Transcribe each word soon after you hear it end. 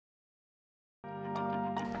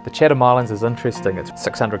The Chatham Islands is interesting. It's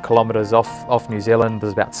 600 kilometres off New Zealand.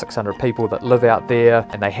 There's about 600 people that live out there,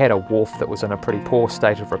 and they had a wharf that was in a pretty poor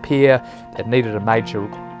state of repair. It needed a major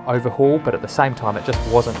overhaul, but at the same time it just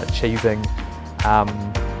wasn't achieving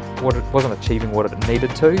what it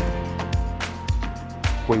needed to.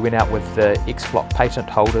 We went out with the X-Block patent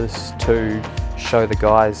holders to show the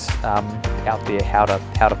guys out there how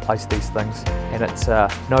to place these things, and it's a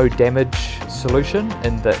no damage solution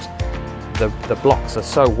in that the blocks are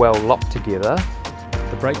so well locked together.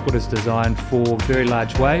 The breakwater is designed for very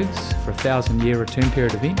large waves for a 1,000-year return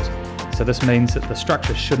period event, so this means that the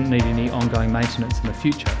structure shouldn't need any ongoing maintenance in the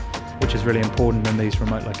future, which is really important in these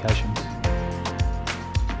remote locations.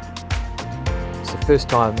 It's the first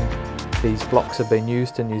time these blocks have been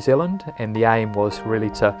used in New Zealand, and the aim was really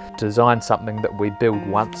to design something that we build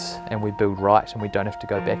once and we build right and we don't have to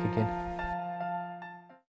go back again.